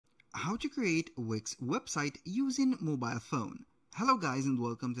How to create Wix website using mobile phone. Hello guys and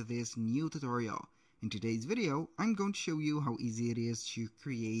welcome to this new tutorial. In today's video, I'm going to show you how easy it is to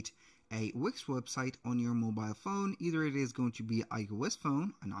create a Wix website on your mobile phone. Either it is going to be an iOS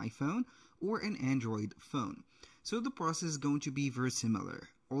phone, an iPhone, or an Android phone. So the process is going to be very similar.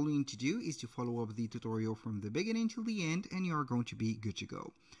 All you need to do is to follow up the tutorial from the beginning till the end and you are going to be good to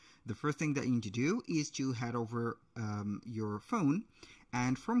go. The first thing that you need to do is to head over your phone,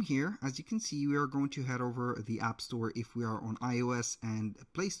 and from here, as you can see, we are going to head over the App Store if we are on iOS and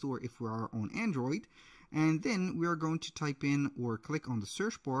Play Store if we are on Android, and then we are going to type in or click on the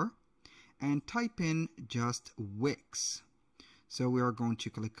search bar and type in just Wix. So we are going to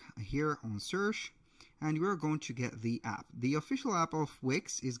click here on search and we are going to get the app. The official app of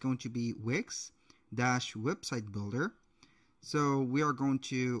Wix is going to be Wix-Website Builder. So we are going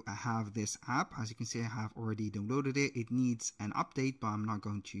to have this app. As you can see, I have already downloaded it. It needs an update, but I'm not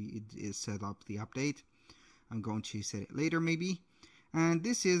going to set up the update. I'm going to set it later maybe. And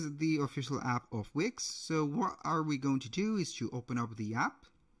this is the official app of Wix. So what are we going to do is to open up the app.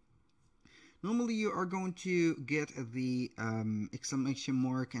 Normally you are going to get the exclamation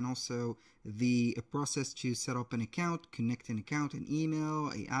mark and also the process to set up an account, connect an account, an email,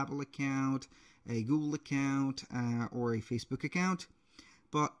 an Apple account, a Google account, or a Facebook account.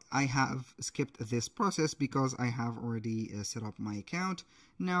 But I have skipped this process because I have already set up my account.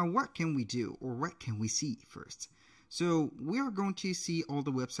 Now what can we do, or what can we see first? So we are going to see all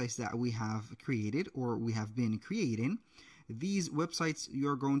the websites that we have created or we have been creating. These websites,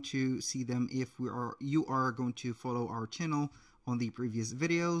 you're going to see them if you are going to follow our channel on the previous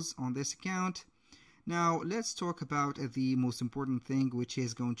videos on this account. Now let's talk about the most important thing, which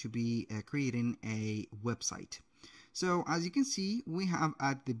is going to be creating a website. So as you can see, we have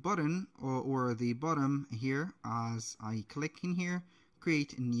at the button or the bottom here, as I click in here,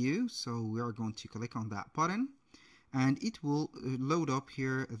 create new. So we are going to click on that button and it will load up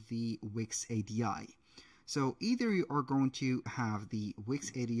here the Wix ADI. So either you are going to have the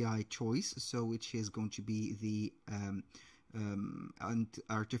Wix ADI choice, so which is going to be the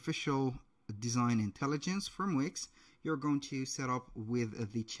artificial design intelligence from Wix. You're going to set up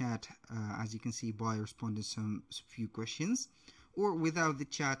with the chat, as you can see, by responding some few questions, or without the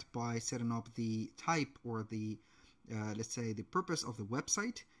chat by setting up the type or the let's say the purpose of the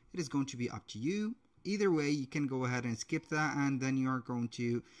website. It is going to be up to you. Either way, you can go ahead and skip that, and then you are going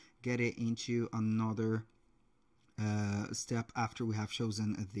to get it into another step after we have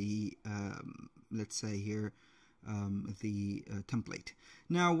chosen the let's say here the template.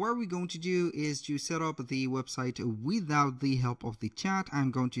 Now what we're going to do is to set up the website without the help of the chat.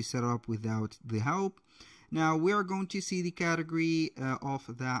 I'm going to set up without the help. Now we are going to see the category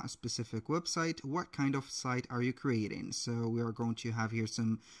of that specific website. What kind of site are you creating? So we are going to have here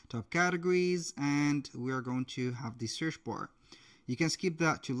some top categories and we are going to have the search bar. You can skip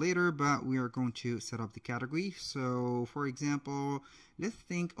that to later, but we are going to set up the category. So for example, let's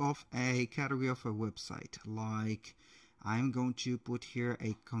think of a category of a website, like I'm going to put here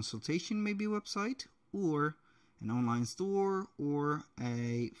a consultation maybe website, or an online store, or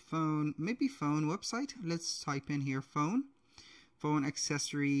a phone, maybe phone website. Let's type in here phone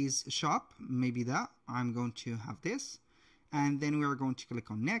accessories shop, maybe that. I'm going to have this, and then we are going to click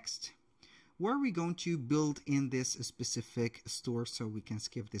on next, where we're going to build in this specific store. So we can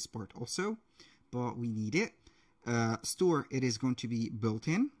skip this part also, but we need it. Store, it is going to be built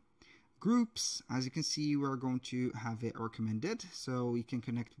in. Groups, as you can see, we're going to have it recommended, so you can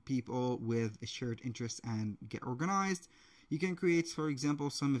connect people with a shared interest and get organized. You can create, for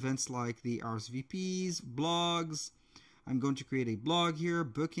example, some events like the RSVPs, blogs. I'm going to create a blog here,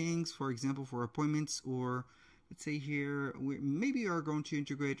 bookings, for example, for appointments, or let's say here, we maybe are going to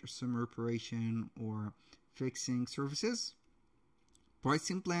integrate some reparation or fixing services.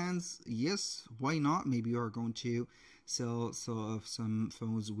 Pricing plans, yes, why not? Maybe you are going to sell some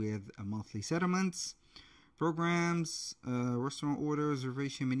phones with monthly settlements. Programs, restaurant orders,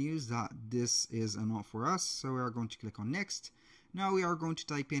 reservation menus, that this is not for us. So we are going to click on next. Now we are going to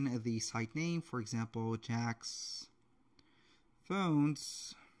type in the site name, for example, Jack's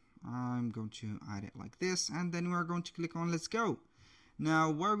Phones. I'm going to add it like this, and then we are going to click on let's go. Now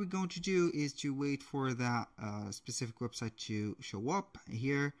what we're going to do is to wait for that specific website to show up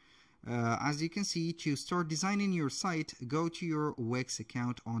here. As you can see, to start designing your site, go to your Wix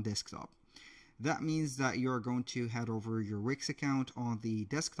account on desktop. That means that you're going to head over your Wix account on the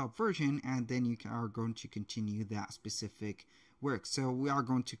desktop version, and then you are going to continue that specific work. So we are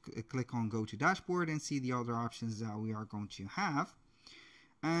going to click on go to dashboard and see the other options that we are going to have.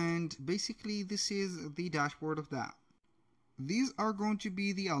 And basically this is the dashboard of that. these are going to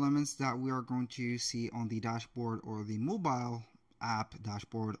be the elements that we are going to see on the dashboard or the mobile app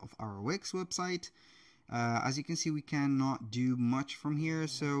dashboard of our Wix website. As you can see, we cannot do much from here,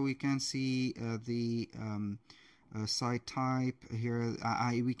 so we can see the site type here.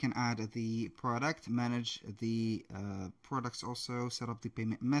 We can add the product, manage the products, also set up the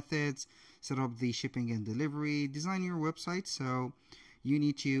payment methods, set up the shipping and delivery, design your website. So you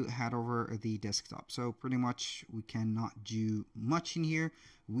need to head over the desktop. So pretty much we cannot do much in here.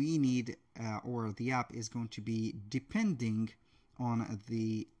 We need or the app is going to be depending on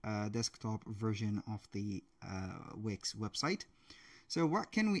the desktop version of the Wix website. So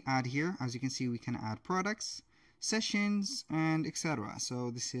what can we add here? As you can see, we can add products, sessions, and etc.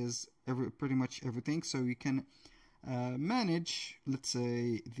 So this is pretty much everything. So you can manage, let's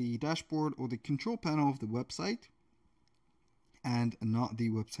say, the dashboard or the control panel of the website, and not the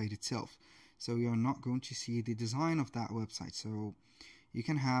website itself. So you are not going to see the design of that website. So you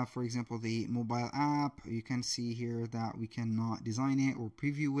can have, for example, the mobile app. You can see here that we cannot design it or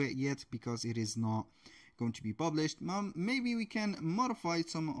preview it yet because it is not going to be published. Maybe we can modify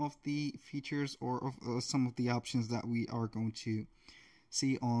some of the features or of some of the options that we are going to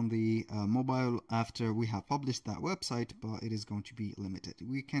see on the mobile after we have published that website, but it is going to be limited.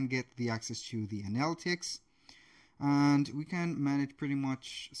 We can get the access to the analytics, and we can manage pretty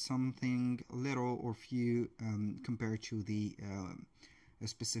much something little or few compared to the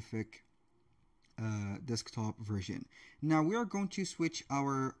specific desktop version. Now we are going to switch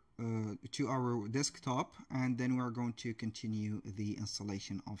our to our desktop, and then we are going to continue the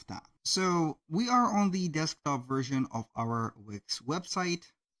installation of that. So we are on the desktop version of our Wix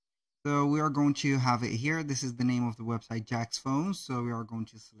website. So we are going to have it here. This is the name of the website, Jack's Phones. So we are going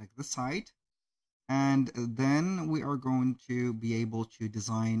to select the site, and then we are going to be able to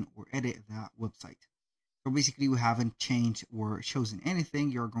design or edit that website. So basically we haven't changed or chosen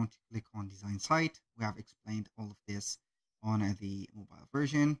anything. You're going to click on design site. We have explained all of this on the mobile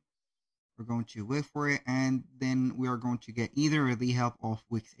version. We're going to wait for it, and then we are going to get either the help of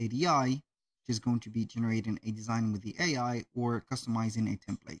Wix ADI, which is going to be generating a design with the AI, or customizing a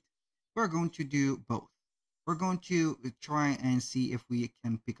template. We're going to do both. We're going to try and see if we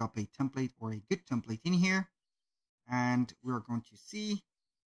can pick up a template or a good template in here, and we're going to see.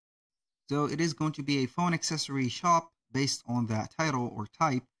 So it is going to be a phone accessory shop based on that title or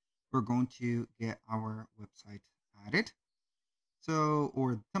type. We're going to get our website added. So,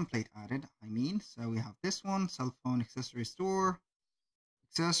 or template added, I mean. So we have this one, cell phone accessory store,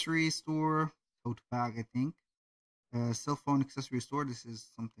 tote bag, I think. Cell phone accessory store, this is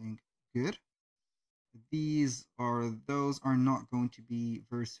something good. Those are not going to be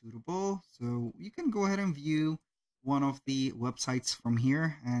very suitable. So you can go ahead and view one of the websites from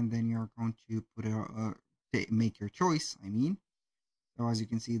here, and then you're going to put make your choice, I mean. So as you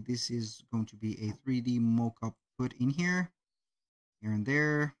can see, this is going to be a 3D mockup put in here and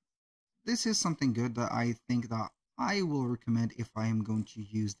there. This is something good that I think that I will recommend if I am going to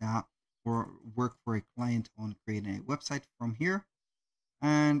use that or work for a client on creating a website from here.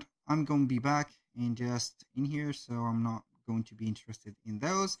 And I'm going to be back in just in here, so I'm not going to be interested in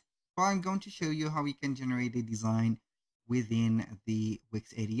those, but I'm going to show you how we can generate a design within the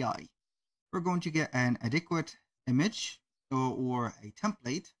Wix ADI. We're going to get an adequate image or a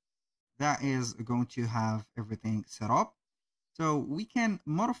template that is going to have everything set up. So we can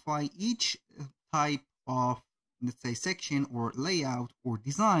modify each type of, let's say, section or layout or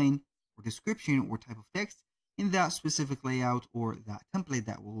design or description or type of text in that specific layout or that template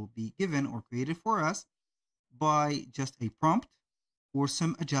that will be given or created for us by just a prompt or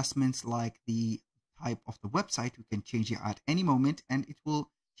some adjustments like the type of the website. We can change it at any moment, and it will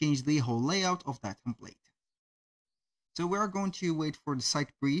change the whole layout of that template. So we are going to wait for the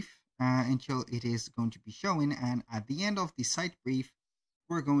site brief until it is going to be showing, and at the end of the site brief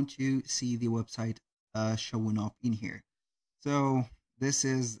we're going to see the website showing up in here. So this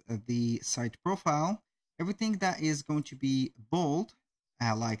is the site profile. Everything that is going to be bold,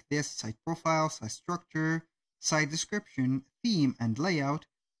 like this: site profile, site structure, site description, theme, and layout,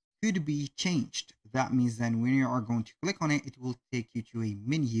 could be changed. That means then when you are going to click on it, it will take you to a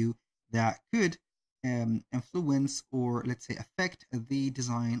menu that could influence or, let's say, affect the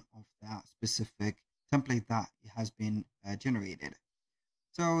design of that specific template that has been generated.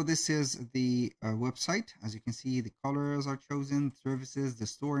 So this is the website. As you can see, the colors are chosen, services, the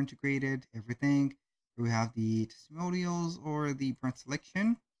store integrated, everything. We have the testimonials or the brand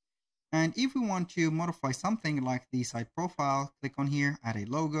selection. And if we want to modify something like the site profile, click on here, add a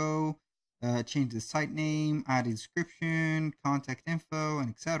logo, change the site name, add a description, contact info, and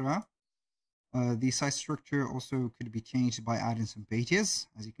etc. The site structure also could be changed by adding some pages.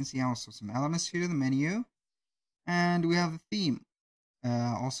 As you can see, also some elements here in the menu. And we have a theme.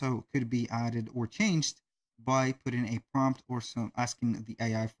 Also could be added or changed by putting a prompt or asking the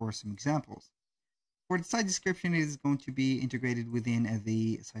AI for some examples. For the site description, it is going to be integrated within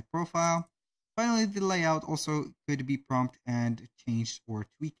the site profile. Finally, the layout also could be prompted and changed or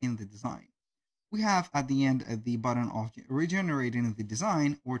tweaking the design. We have at the end the button of regenerating the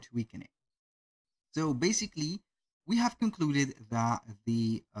design or tweaking it. So basically, we have concluded that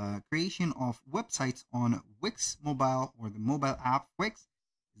the creation of websites on Wix Mobile or the mobile app Wix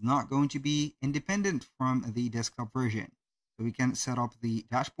is not going to be independent from the desktop version. So we can set up the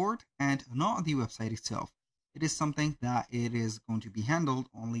dashboard and not the website itself. It is something that it is going to be handled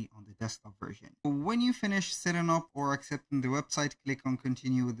only on the desktop version. When you finish setting up or accepting the website, click on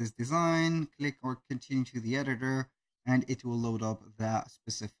continue with this design, click or continue to the editor, and it will load up that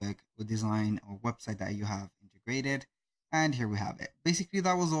specific design or website that you have integrated. And here we have it. Basically,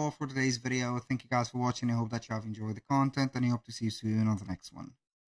 that was all for today's video. Thank you guys for watching. I hope that you have enjoyed the content, and I hope to see you soon on the next one.